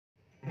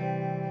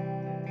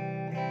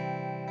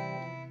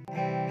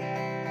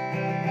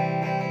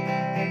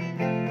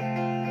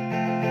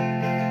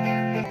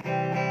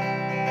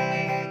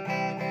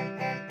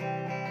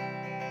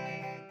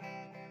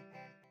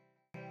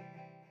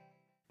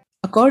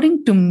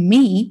According to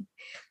me,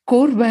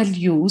 core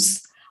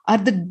values are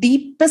the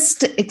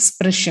deepest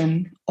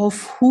expression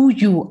of who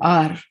you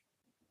are.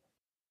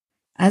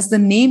 As the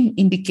name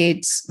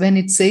indicates, when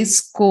it says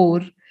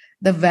core,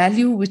 the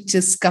value which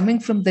is coming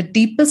from the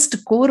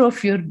deepest core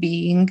of your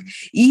being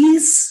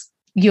is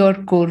your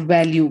core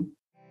value.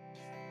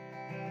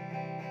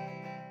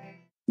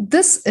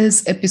 This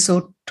is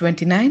episode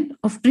 29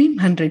 of Dream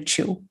 100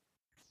 Show.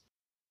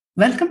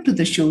 Welcome to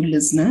the show,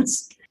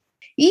 listeners.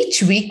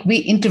 Each week, we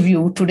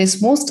interview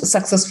today's most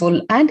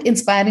successful and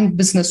inspiring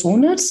business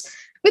owners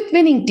with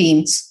winning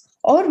teams,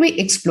 or we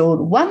explore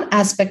one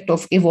aspect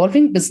of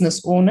evolving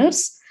business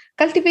owners,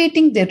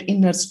 cultivating their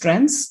inner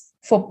strengths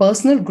for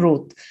personal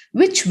growth,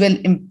 which will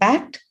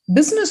impact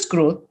business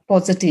growth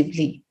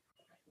positively.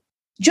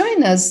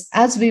 Join us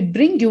as we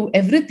bring you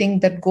everything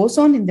that goes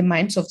on in the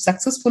minds of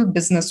successful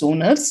business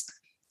owners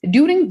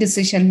during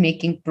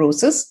decision-making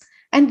process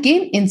and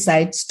gain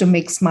insights to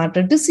make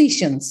smarter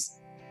decisions.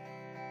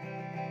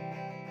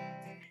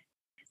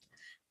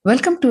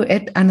 Welcome to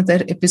yet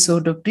another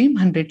episode of Dream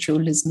 100 Show,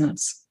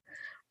 listeners.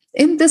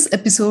 In this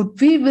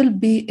episode, we will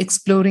be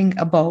exploring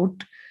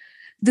about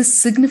the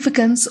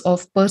significance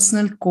of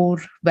personal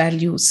core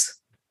values.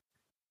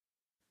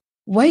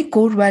 Why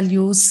core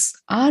values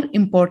are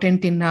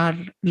important in our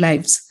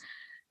lives.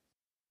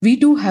 We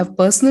do have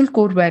personal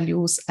core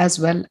values as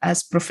well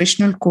as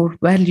professional core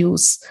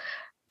values,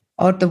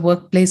 or the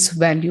workplace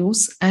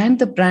values and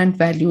the brand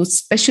values,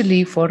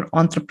 especially for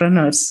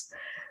entrepreneurs.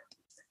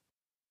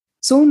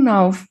 So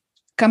now,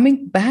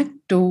 coming back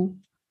to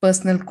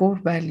personal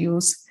core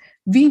values,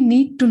 we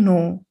need to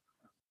know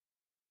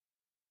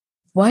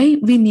why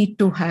we need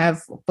to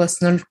have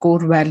personal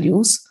core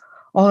values,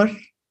 or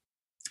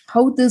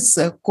how these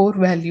core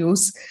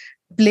values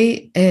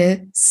play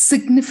a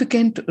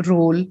significant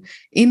role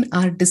in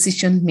our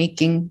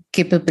decision-making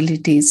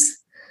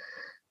capabilities.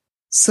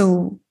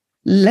 So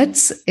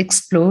let's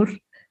explore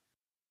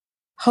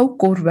how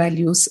core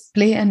values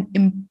play an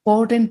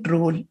important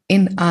role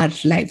in our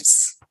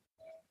lives.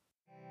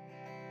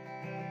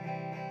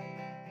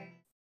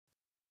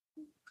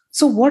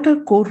 So, what are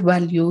core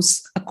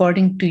values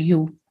according to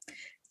you?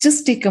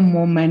 Just take a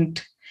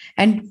moment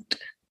and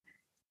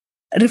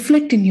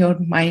reflect in your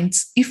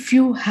minds if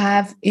you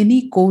have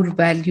any core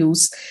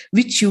values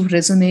which you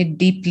resonate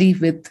deeply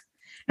with.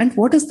 And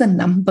what is the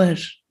number?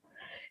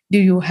 Do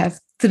you have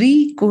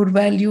 3 core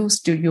values?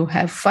 Do you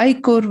have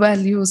 5 core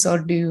values? Or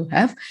do you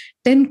have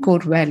 10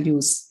 core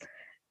values?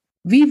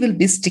 We will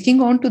be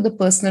sticking on to the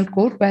personal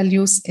core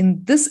values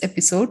in this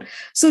episode.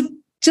 So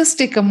just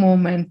take a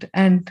moment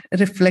and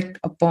reflect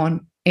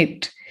upon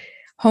it.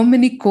 How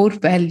many core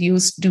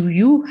values do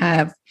you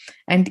have?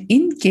 And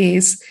in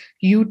case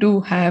you do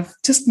have,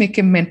 just make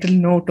a mental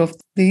note of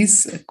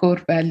these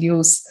core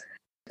values.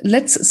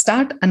 Let's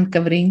start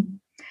uncovering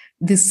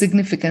the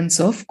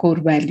significance of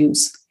core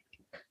values.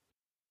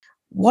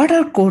 What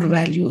are core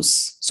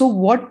values? So,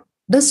 what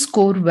does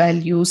core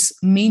values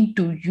mean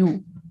to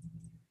you?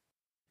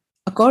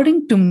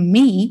 According to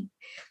me,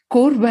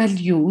 core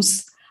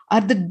values are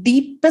the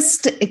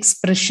deepest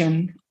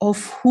expression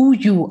of who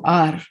you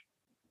are.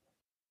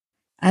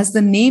 As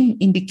the name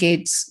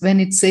indicates,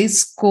 when it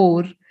says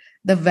core,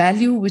 the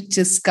value which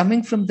is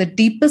coming from the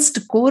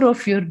deepest core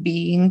of your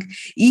being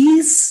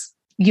is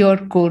your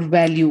core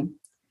value.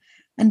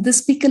 And this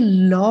speaks a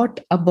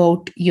lot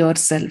about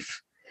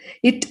yourself.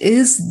 It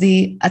is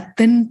the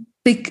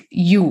authentic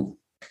you.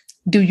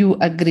 Do you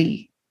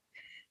agree?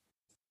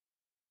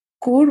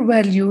 Core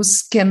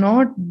values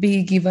cannot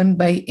be given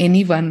by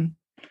anyone,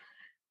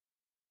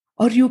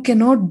 or you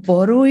cannot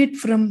borrow it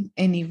from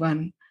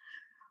anyone.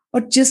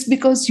 Or just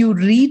because you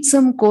read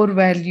some core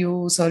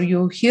values or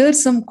you hear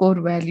some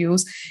core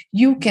values,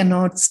 you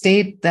cannot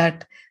state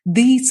that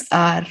these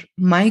are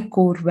my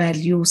core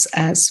values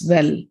as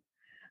well.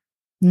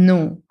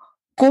 No,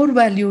 core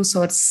values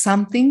are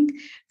something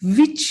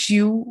which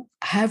you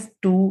have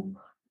to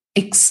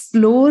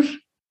explore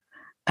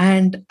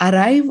and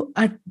arrive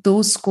at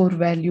those core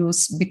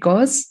values,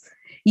 because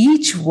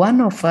each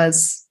one of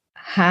us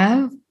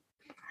have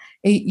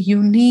a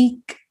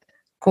unique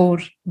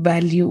core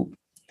value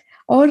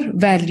or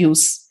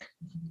values.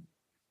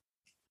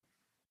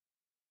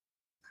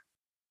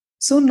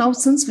 So now,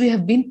 since we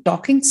have been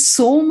talking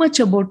so much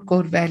about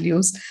core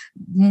values,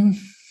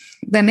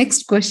 the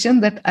next question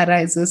that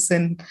arises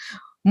in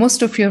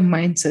most of your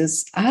minds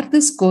is, are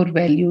these core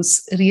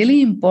values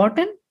really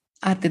important?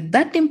 Are they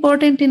that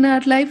important in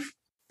our life?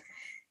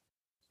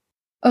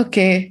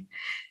 Okay,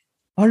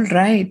 all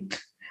right.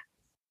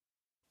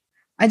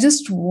 I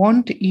just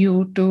want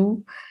you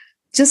to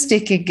just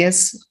take a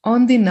guess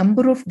on the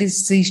number of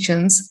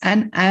decisions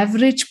an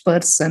average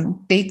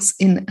person takes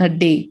in a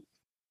day.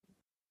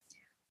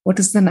 What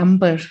is the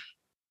number?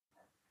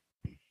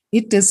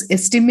 It is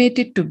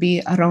estimated to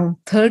be around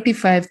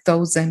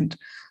 35,000.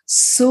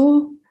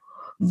 So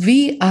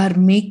we are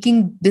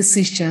making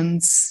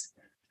decisions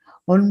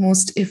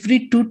almost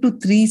every 2 to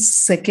 3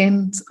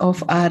 seconds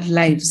of our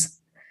lives.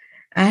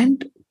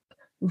 And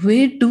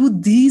Where do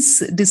these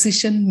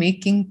decision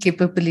making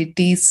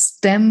capabilities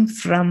stem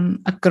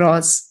from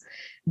across?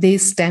 They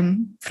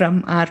stem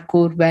from our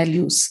core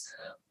values.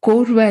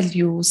 Core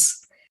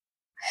values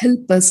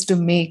help us to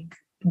make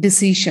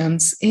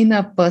decisions in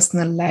a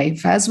personal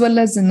life as well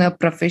as in a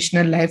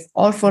professional life,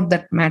 or for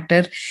that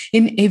matter,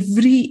 in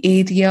every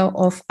area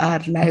of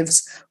our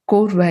lives.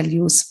 Core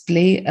values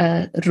play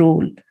a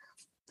role.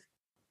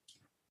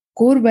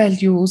 Core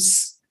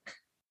values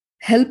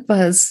help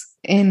us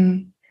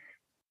in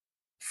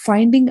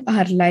finding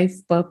our life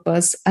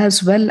purpose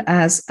as well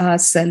as our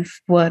self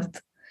worth.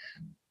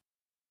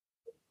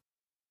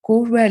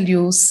 Core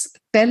values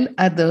tell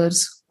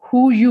others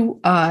who you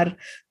are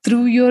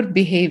through your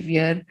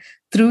behavior,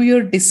 through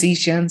your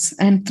decisions,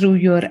 and through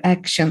your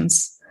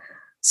actions.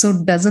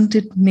 So, doesn't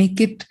it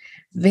make it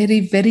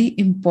very, very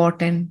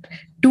important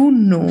to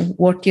know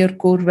what your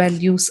core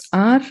values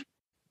are?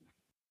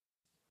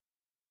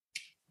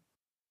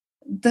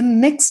 The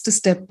next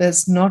step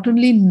is not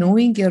only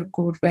knowing your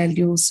core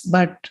values,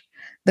 but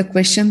the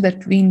question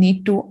that we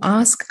need to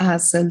ask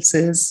ourselves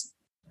is,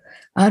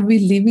 are we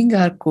living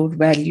our core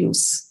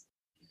values?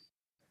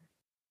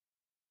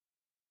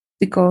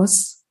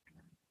 Because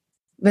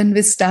when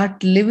we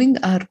start living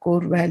our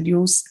core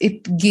values,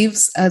 it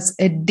gives us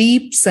a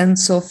deep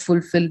sense of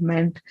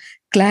fulfillment,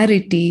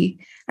 clarity,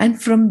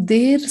 and from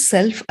there,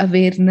 self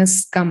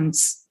awareness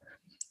comes.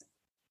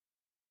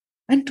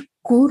 And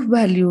core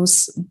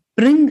values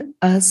bring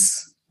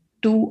us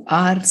to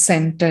our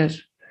center.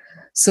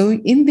 So,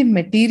 in the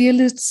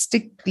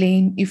materialistic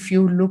plane, if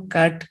you look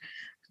at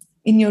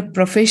in your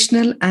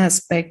professional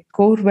aspect,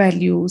 core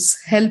values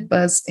help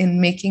us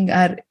in making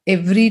our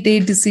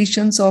everyday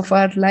decisions of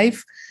our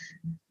life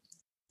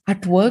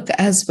at work,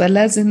 as well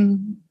as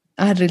in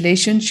our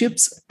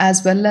relationships,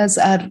 as well as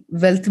our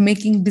wealth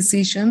making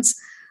decisions.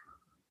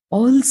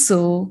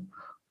 Also,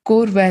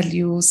 core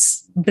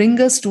values bring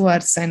us to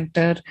our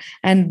center,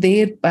 and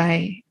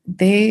thereby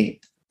they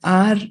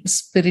are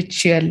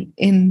spiritual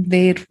in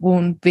their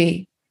own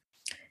way.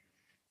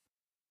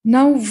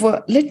 Now,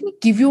 let me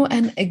give you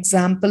an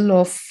example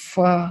of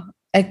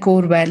a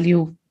core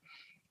value.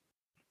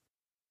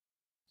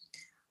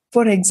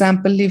 For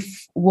example,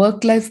 if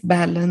work life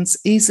balance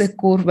is a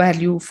core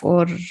value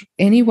for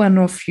any one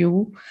of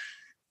you,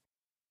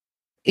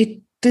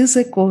 it is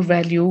a core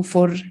value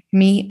for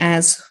me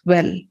as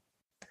well.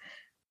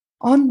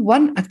 On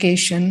one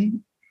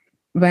occasion,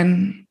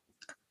 when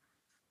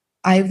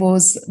I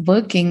was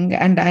working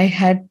and I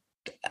had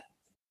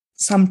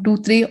some 2,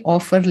 3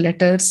 offer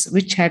letters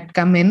which had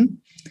come in,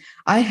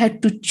 I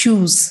had to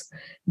choose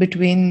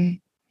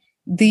between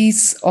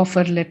these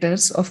offer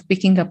letters of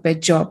picking up a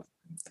job.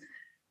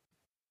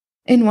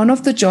 In one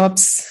of the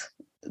jobs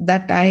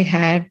that I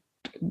had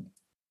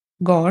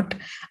got,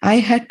 I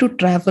had to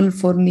travel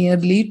for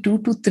nearly 2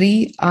 to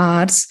 3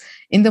 hours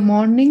in the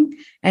morning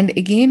and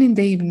again in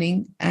the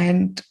evening.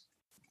 And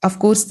of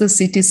course, the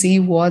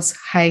CTC was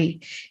high.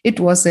 It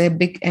was a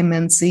big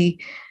MNC.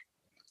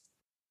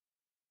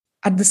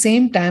 At the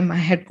same time, I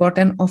had got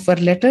an offer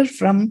letter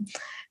from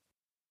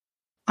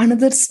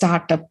another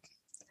startup.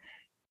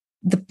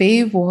 The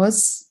pay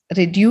was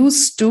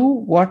reduced to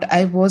what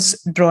I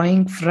was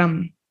drawing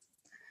from,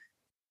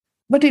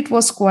 but it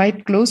was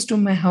quite close to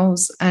my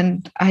house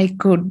and I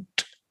could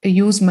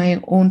use my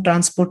own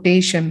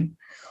transportation.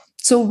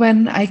 So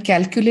when I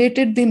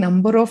calculated the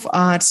number of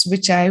hours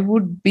which I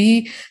would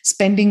be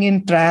spending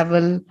in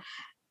travel,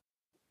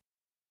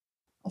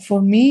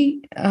 for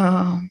me,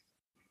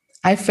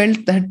 I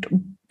felt that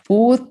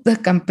both the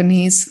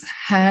companies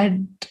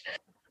had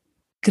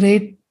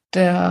great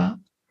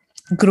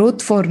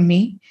growth for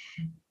me.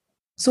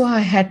 So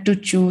I had to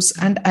choose,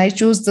 and I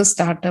chose the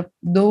startup,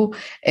 though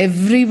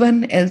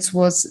everyone else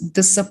was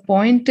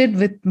disappointed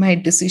with my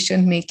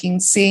decision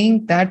making,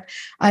 saying that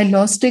I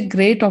lost a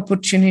great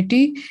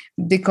opportunity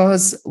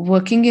because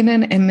working in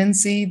an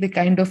MNC, the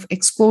kind of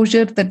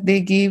exposure that they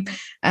give,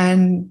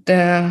 and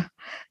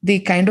the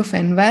kind of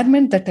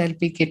environment that I'll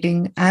be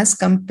getting as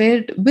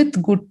compared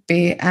with good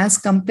pay, as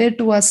compared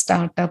to a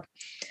startup,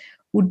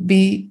 would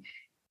be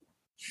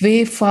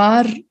way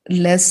far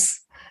less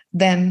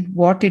than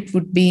what it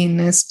would be in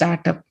a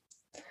startup.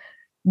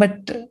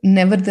 But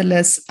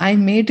nevertheless, I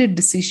made a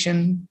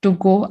decision to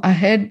go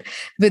ahead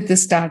with the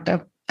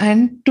startup.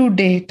 And to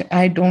date,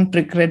 I don't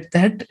regret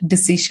that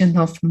decision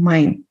of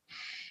mine.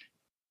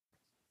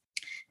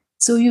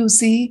 So you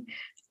see,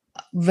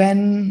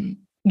 when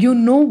you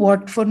know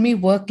what, for me,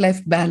 work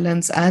life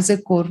balance as a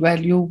core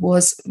value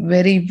was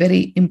very,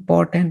 very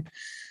important.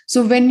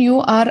 So when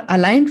you are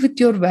aligned with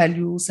your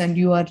values and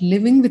you are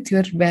living with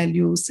your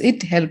values,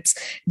 it helps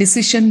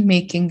decision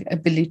making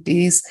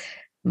abilities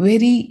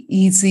very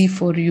easy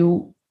for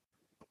you.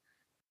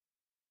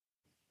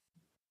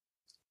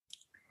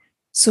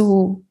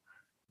 So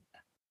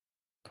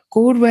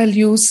core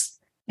values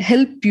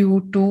help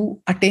you to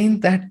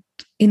attain that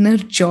inner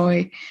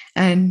joy.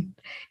 And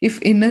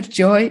if inner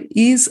joy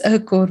is a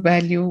core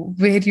value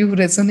where you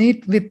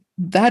resonate with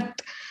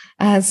that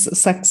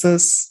as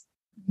success,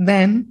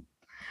 then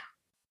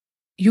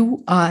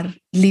you are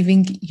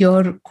living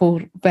your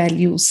core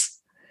values.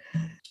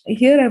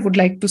 Here, I would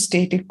like to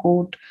state a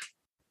quote: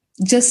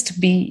 just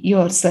be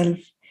yourself.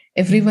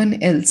 Everyone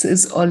else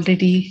is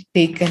already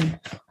taken.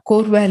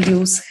 Core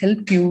values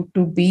help you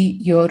to be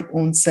your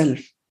own self.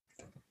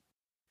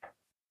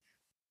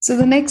 So,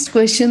 the next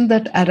question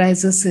that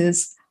arises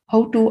is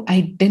how to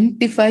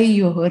identify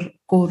your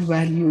core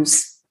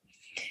values.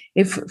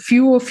 If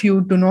few of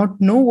you do not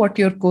know what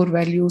your core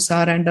values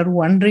are and are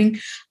wondering,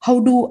 how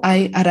do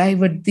I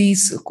arrive at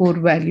these core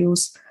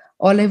values?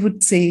 All I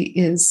would say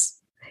is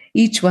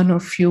each one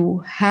of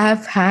you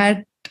have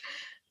had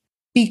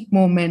peak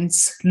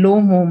moments, low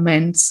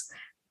moments,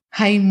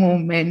 high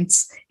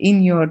moments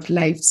in your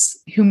lives,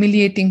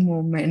 humiliating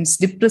moments,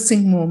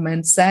 depressing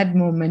moments, sad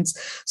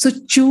moments. So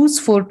choose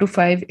 4 to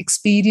 5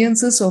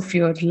 experiences of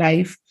your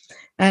life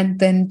and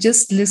then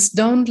just list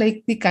down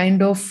like the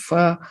kind of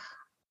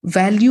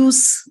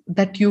values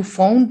that you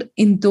found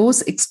in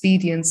those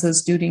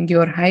experiences during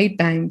your high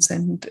times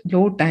and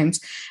low times.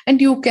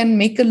 And you can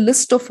make a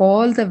list of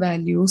all the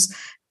values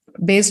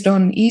based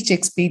on each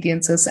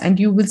experiences, and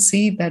you will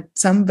see that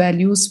some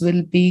values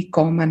will be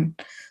common.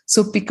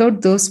 So pick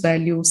out those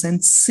values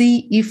and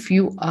see if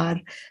you are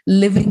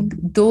living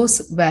those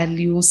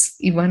values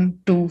even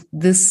to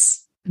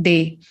this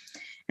day,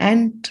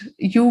 and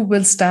you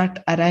will start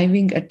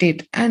arriving at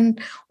it.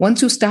 And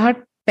once you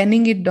start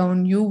penning it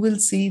down, you will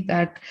see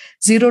that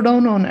zero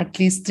down on at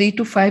least 3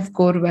 to 5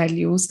 core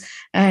values,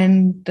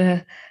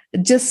 and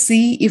just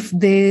see if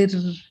there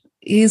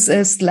is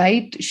a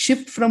slight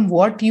shift from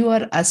what you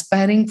are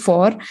aspiring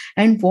for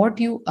and what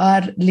you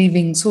are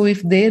living. So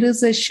if there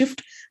is a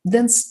shift,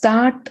 then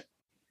start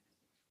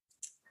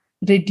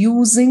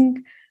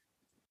reducing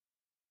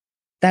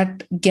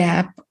that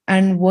gap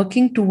and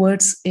working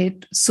towards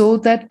it, so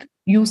that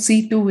you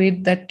see to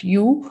it that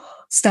you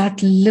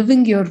start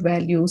living your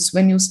values.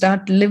 When you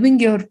start living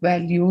your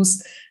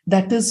values,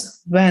 that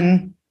is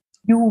when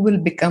you will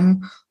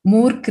become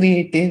more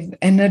creative,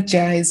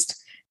 energized.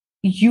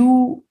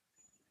 You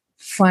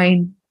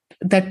find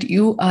that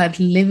you are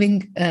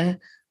living a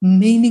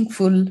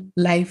meaningful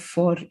life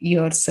for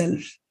yourself.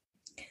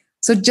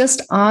 So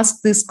just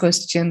ask this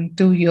question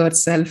to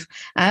yourself: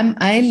 am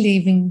I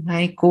living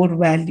my core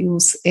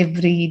values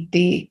every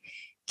day?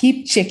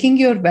 Keep checking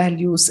your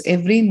values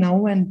every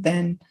now and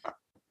then.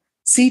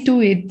 See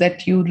to it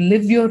that you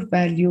live your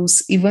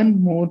values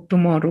even more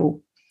tomorrow.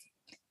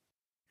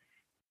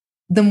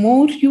 The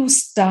more you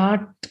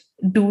start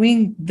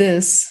doing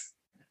this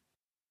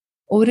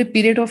over a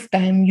period of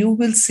time, you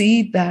will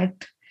see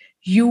that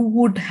you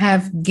would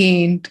have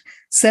gained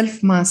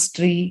self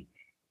mastery.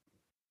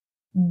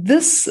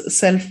 This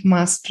self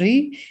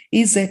mastery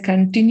is a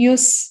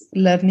continuous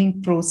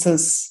learning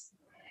process.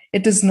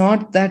 It is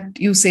not that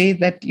you say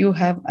that you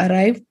have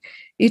arrived,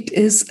 it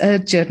is a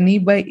journey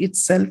by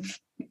itself,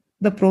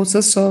 the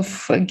process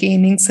of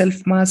gaining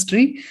self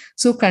mastery.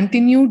 So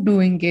continue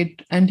doing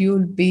it, and you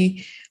will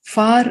be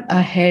far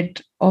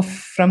ahead of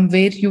from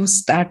where you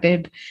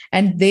started,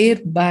 and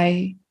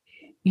thereby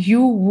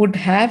you would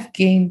have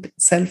gained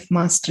self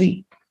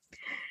mastery.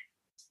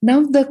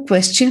 Now, the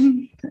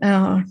question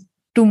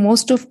to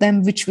most of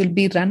them, which will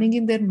be running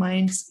in their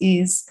minds,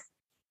 is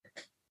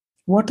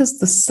what is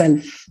the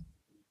self?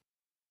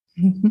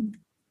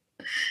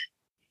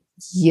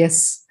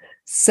 Yes,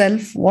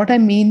 self. What I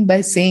mean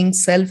by saying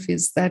self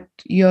is that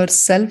your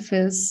self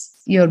is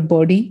your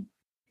body,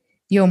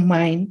 your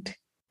mind.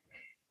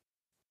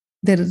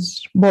 There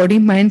is body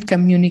mind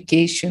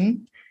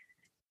communication,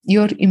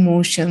 your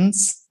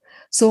emotions.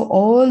 So,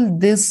 all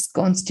these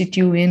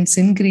constituents,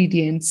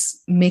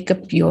 ingredients make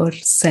up your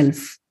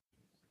self.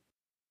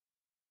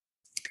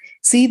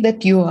 See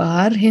that you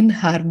are in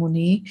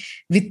harmony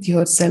with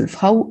yourself.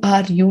 How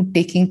are you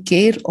taking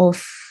care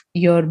of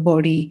your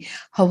body?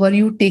 How are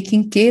you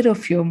taking care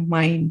of your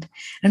mind?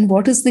 And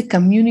what is the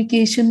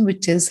communication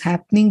which is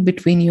happening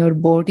between your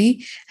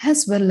body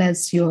as well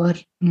as your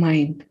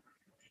mind?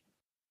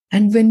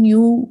 And when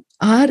you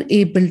are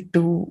able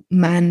to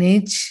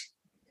manage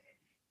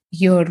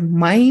your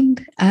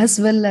mind as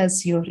well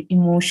as your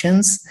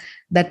emotions,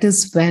 that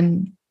is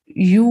when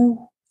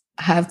you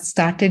have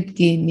started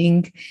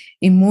gaining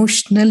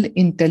emotional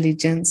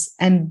intelligence,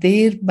 and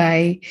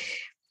thereby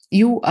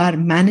you are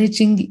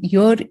managing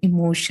your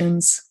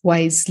emotions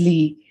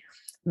wisely.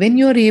 When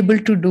you're able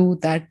to do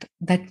that,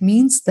 that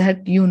means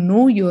that you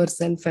know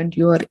yourself and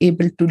you are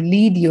able to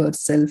lead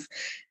yourself.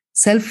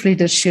 Self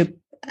leadership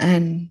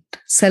and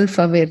self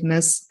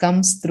awareness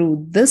comes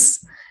through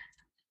this.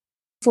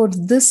 For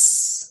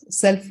this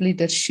self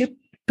leadership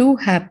to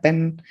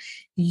happen,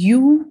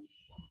 you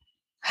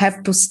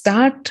have to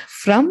start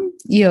from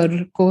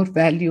your core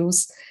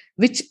values,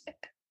 which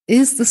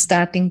is the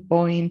starting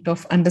point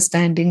of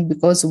understanding.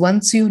 Because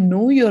once you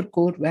know your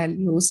core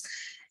values,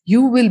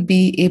 you will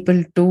be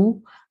able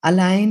to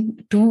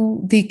align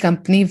to the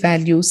company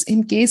values.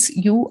 In case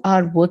you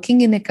are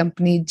working in a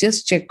company,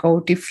 just check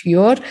out if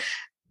your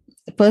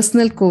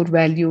personal core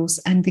values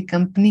and the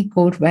company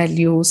core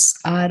values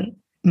are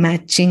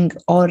matching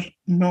or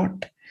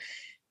not.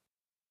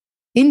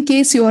 In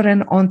case you are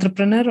an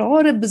entrepreneur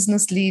or a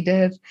business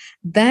leader,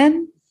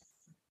 then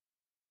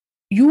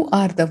you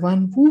are the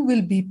one who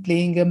will be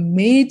playing a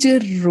major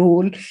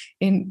role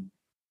in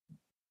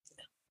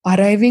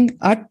arriving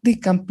at the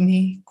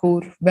company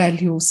core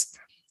values.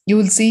 You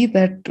will see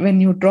that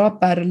when you draw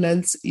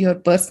parallels, your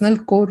personal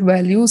core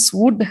values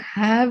would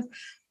have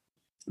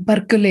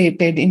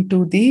percolated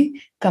into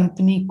the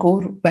company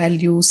core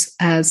values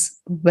as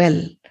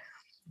well.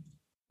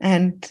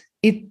 And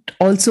it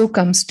also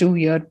comes to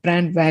your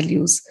brand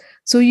values.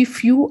 So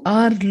if you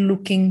are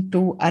looking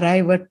to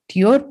arrive at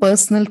your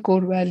personal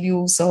core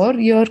values or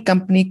your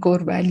company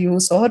core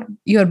values or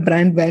your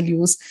brand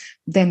values,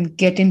 then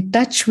get in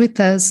touch with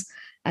us,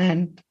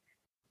 and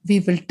we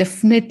will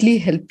definitely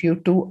help you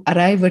to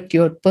arrive at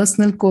your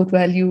personal core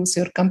values,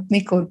 your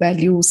company core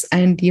values,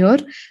 and your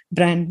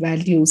brand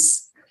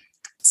values.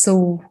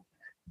 So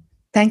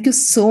thank you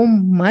so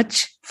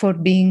much for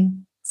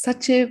being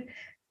such a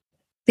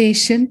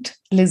patient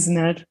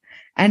listener,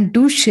 and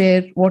do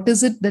share what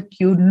is it that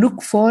you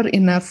look for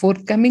in our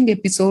forthcoming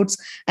episodes,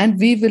 and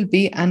we will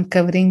be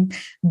uncovering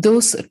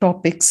those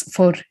topics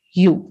for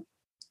you.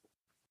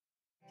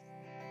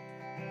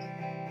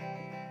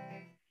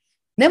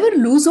 Never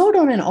lose out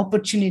on an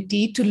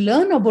opportunity to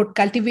learn about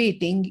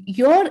cultivating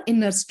your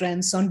inner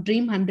strengths on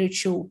Dream 100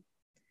 Show.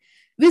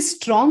 We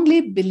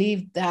strongly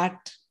believe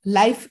that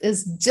life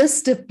is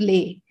just a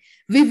play.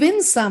 We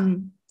win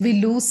some,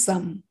 we lose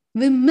some,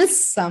 we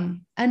miss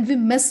some, and we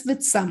mess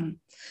with some.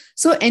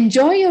 So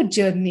enjoy your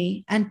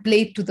journey and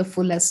play to the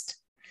fullest.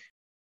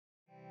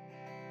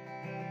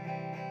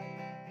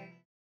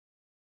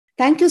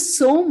 Thank you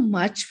so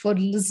much for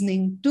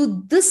listening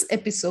to this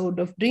episode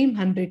of Dream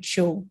 100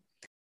 Show.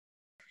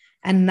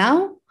 And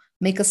now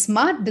make a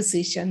smart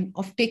decision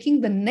of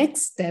taking the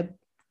next step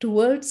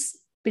towards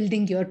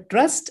building your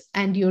trust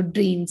and your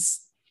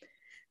dreams.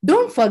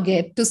 Don't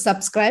forget to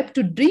subscribe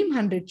to Dream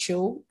 100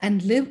 Show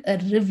and leave a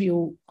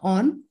review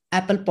on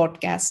Apple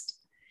Podcast.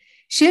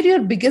 Share your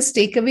biggest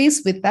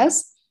takeaways with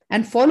us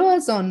and follow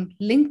us on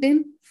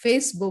LinkedIn,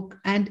 Facebook,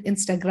 and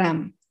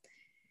Instagram.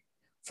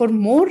 For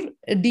more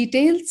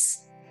details,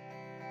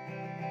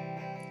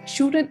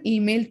 shoot an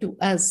email to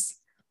us.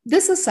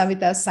 This is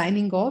Savita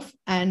signing off,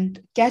 and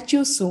catch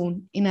you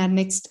soon in our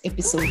next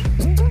episode.